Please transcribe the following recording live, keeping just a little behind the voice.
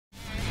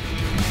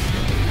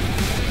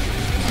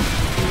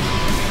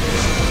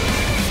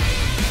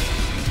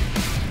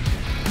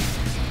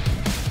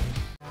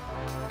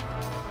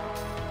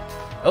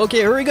Okay,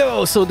 here we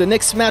go. So the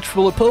next match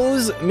will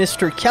oppose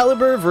Mr.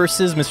 Kalibur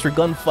versus Mr.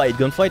 Gunfight.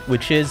 Gunfight,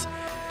 which is,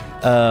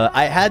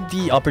 I had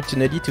the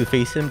opportunity to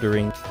face him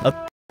during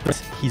up.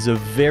 He's a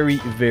very,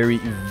 very,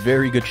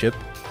 very good chip.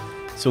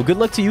 So good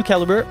luck to you,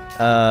 Kalibur.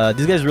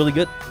 This guy's really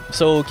good.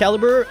 So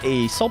Kalibur,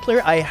 a Sol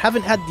player. I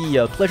haven't had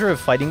the pleasure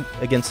of fighting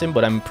against him,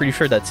 but I'm pretty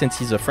sure that since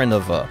he's a friend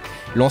of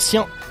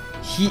L'Ancien,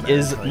 he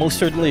is most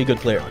certainly a good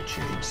player.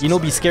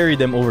 Be scary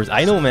them overs.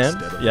 I know, man.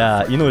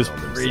 Yeah, is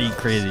pretty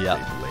crazy.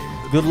 Yeah.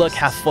 Good luck,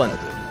 have fun.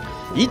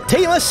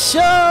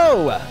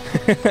 Iteimasho!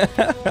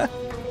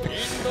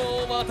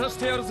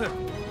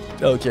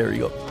 Okay, here we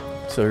go.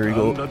 So here we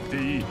go.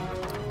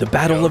 The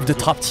battle of the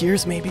top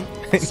tiers, maybe?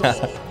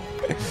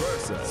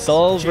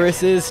 Sol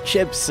versus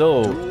Chip.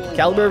 So,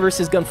 Kalibur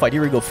versus Gunfight.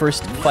 Here we go.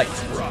 First fight.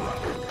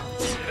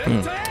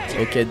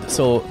 Okay,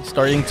 so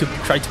starting to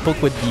try to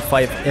poke with the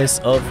 5S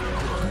of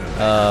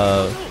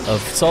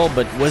Sol,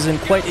 but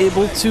wasn't quite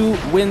able to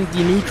win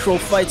the neutral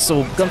fight.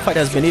 So Gunfight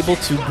has been able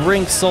to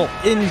bring Sol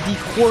in the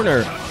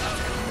corner,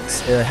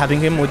 having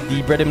him with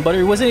the bread and butter.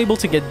 He wasn't able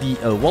to get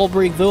the wall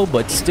break though,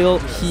 but still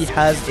he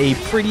has a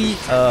pretty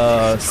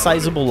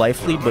sizable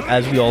life lead. But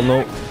as we all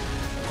know,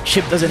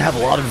 Chip doesn't have a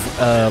lot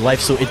of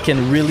life, so it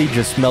can really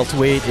just melt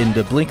away in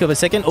the blink of a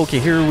second. Okay,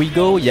 here we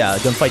go. Yeah,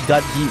 Gunfight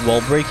got the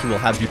wall break. He will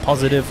have the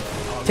positive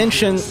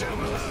tension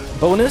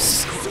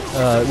bonus,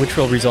 which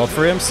will result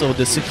for him. So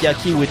the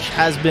Sukiyaki, which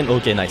has been...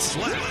 Okay, nice.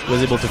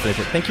 Was able to finish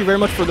it. Thank you very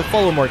much for the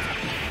follow, Mark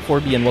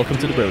 4B, and welcome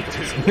to the Brojo.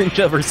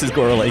 Ninja versus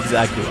Gorilla,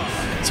 exactly.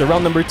 So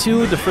round number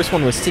 2, the first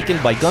one was taken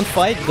by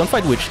Gunfight.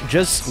 Gunfight, which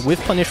just with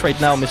punish right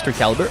now, Mr.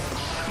 Kalibur.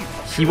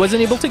 He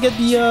wasn't able to get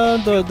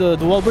the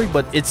wall break,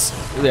 but it's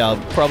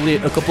probably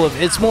a couple of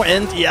hits more.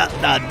 And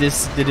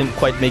this didn't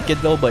quite make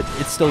it though, but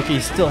it's still okay.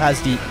 He still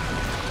has the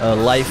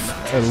life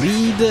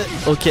lead.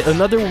 Okay,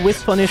 another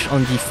with punish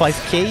on the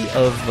 5k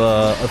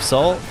of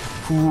Sol,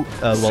 who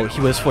well,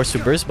 he was forced to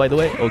burst, by the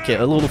way. Okay,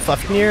 a little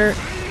Fafnir.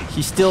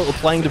 He's still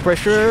applying the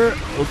pressure.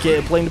 Okay,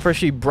 applying the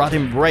pressure. He brought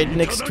him right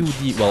next to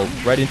the, well,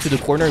 right into the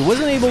corner. He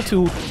wasn't able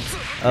to.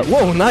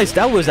 Whoa, nice.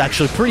 That was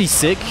actually pretty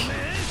sick.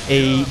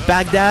 A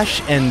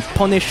backdash and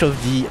punish of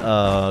the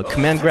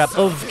command grab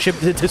of Chip.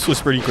 This was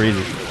pretty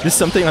crazy. This is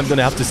something I'm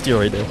gonna have to steal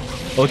right there.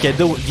 Okay,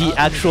 the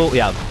actual,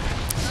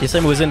 this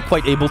time wasn't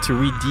quite able to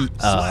read the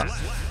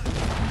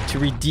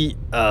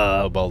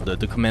well,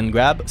 the command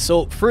grab.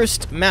 So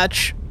first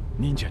match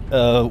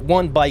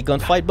won by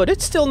Gunfight, but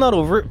it's still not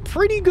over.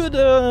 Pretty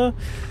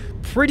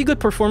good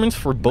performance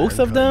for both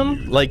of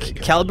them. Like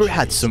Kalibur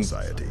had some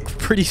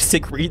pretty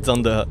sick reads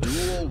on the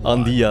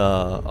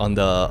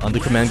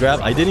command grab.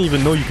 I didn't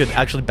even know you could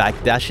actually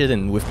backdash it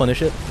and whiff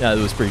punish it. Yeah, it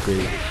was pretty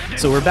crazy.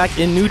 So we're back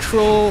in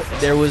neutral.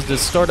 There was the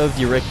start of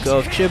the wreck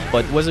of Chip,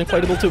 but wasn't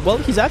quite able to. Well,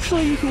 he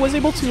was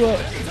able to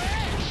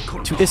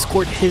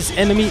escort his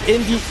enemy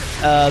in the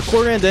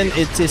corner, and then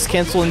it is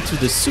cancelled into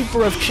the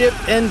super of Chip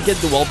and get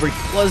the wall break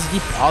plus the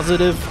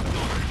positive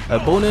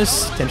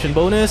bonus, tension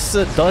bonus,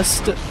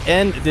 dust,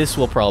 and this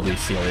will probably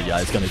seal it. Yeah,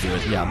 it's gonna do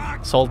it.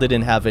 Yeah, Sol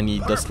didn't have any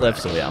dust left,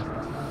 so yeah.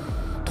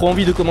 Trop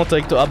envie de commenter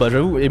avec toi. Ah bah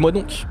j'avoue, et moi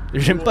donc,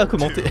 j'aime pas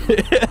commenter.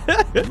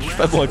 Je suis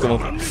pas bon à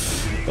commenter.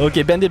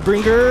 Okay, Bandit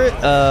Bringer,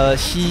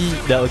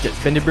 okay,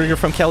 Bandit Bringer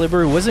from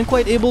Kalibur wasn't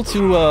quite able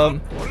to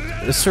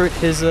assert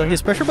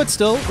his pressure, but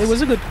still, it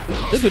was a good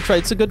try.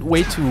 It's a good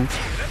way to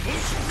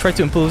try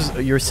to impose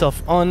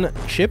yourself on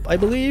Chip, I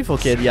believe.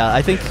 Okay, yeah,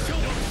 I think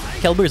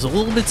Kalibur is a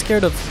little bit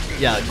scared of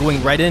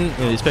going right in,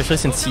 especially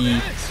since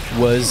he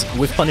was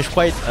with punish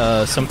quite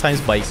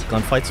sometimes by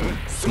Gunfight, so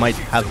he might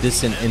have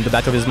this in the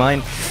back of his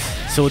mind.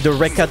 So the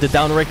Rekka, the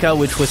down Rekka,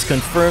 which was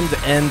confirmed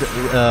and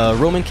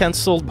Roman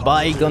cancelled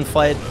by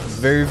Gunfight.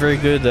 Very, very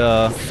good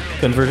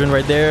conversion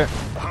right there.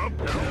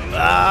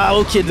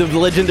 Okay, the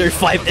legendary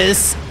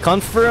 5S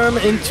confirm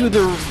into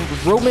the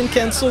Roman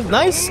cancel.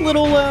 Nice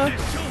little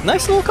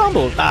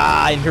combo.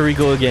 And here we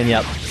go again.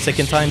 Yeah,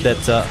 second time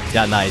that.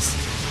 Yeah, nice.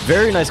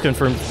 Very nice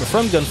confirm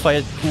from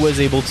Gunfight, who was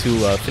able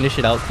to finish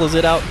it out, close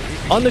it out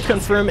on the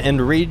confirm and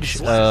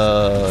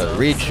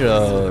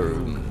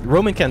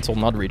Roman cancel,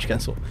 not rage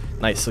cancel.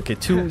 Nice. Okay,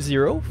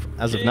 2-0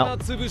 as of now.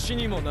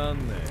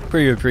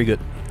 Pretty good.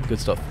 Good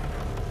stuff.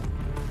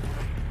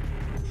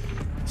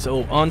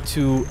 So on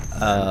to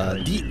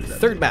the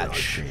third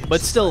match,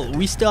 but still,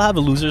 we still have a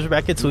loser's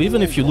bracket. So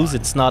even if you lose,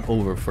 it's not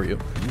over for you.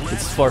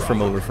 It's far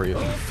from over for you.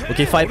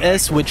 Okay,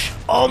 5S, which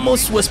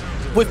almost was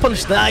with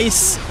punish.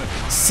 Nice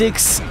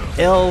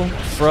 6L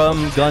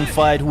from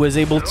Gunfight, who was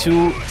able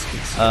to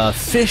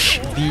fish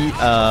the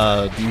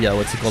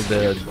what's it called,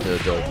 the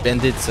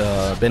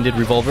bandit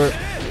revolver.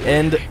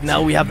 And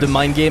now we have the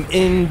mind game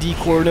in the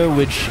corner,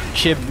 which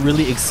Chip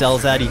really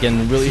excels at. He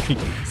can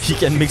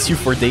mix you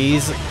for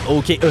days.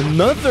 Okay,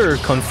 another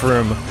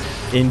confirm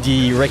in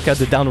the Rekka,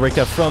 the down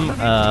Rekka from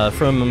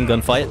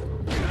Gunfight.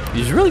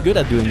 He's really good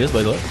at doing this,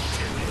 by the way.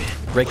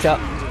 Rekka.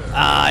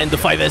 And the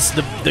 5S,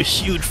 the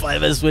huge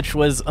 5S, which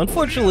was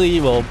unfortunately,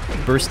 well,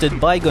 bursted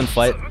by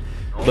Gunfight.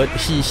 But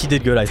he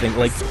did good, I think.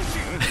 Like,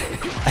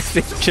 I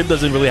think Chip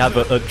doesn't really have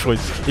a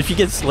choice. If he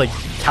gets like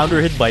counter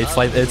hit by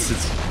 5S,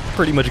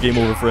 pretty much game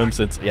over for him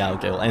since, yeah,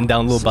 okay, we'll end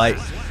down a little by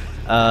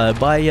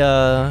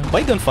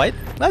Gunfight.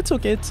 That's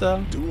okay, it's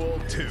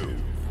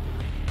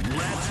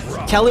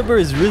Kalibur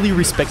is really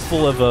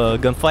respectful of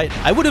Gunfight.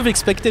 I would have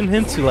expected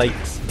him to like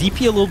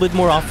DP a little bit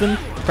more often,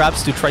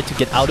 perhaps to try to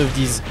get out of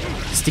these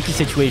sticky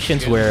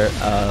situations where,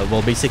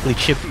 well, basically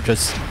Chip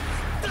just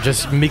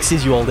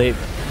mixes you all day.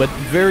 But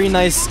very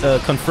nice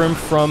confirm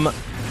from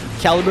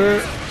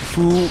Kalibur,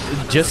 who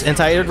just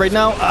anti-aired right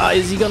now.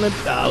 Is he gonna...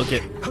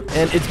 okay.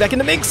 And it's back in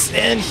the mix,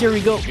 and here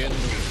we go.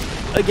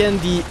 Again,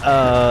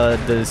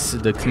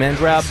 the command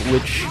grab,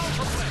 which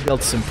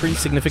dealt some pretty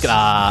significant...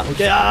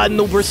 okay,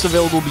 no burst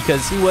available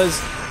because he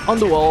was on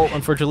the wall,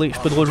 unfortunately. Je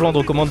peux te rejoindre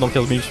aux commandes dans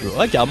 15 minutes.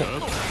 Ok, bon.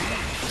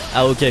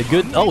 Okay,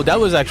 good. Oh, that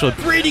was actually a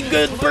pretty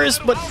good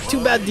burst, but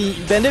too bad the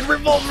Bandit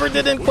Revolver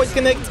didn't quite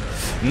connect.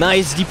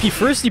 Nice DP,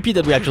 first DP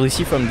that we actually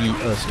see from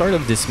the start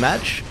of this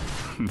match.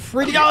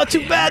 Pretty,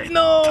 too bad,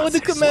 no, the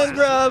command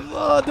grab,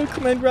 the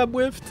command grab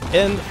whiffed.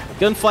 And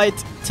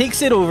Gunfight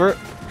takes it over.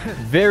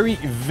 Very,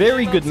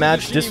 very good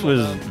match. This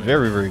was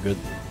very, very good.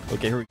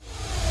 Okay, here we go.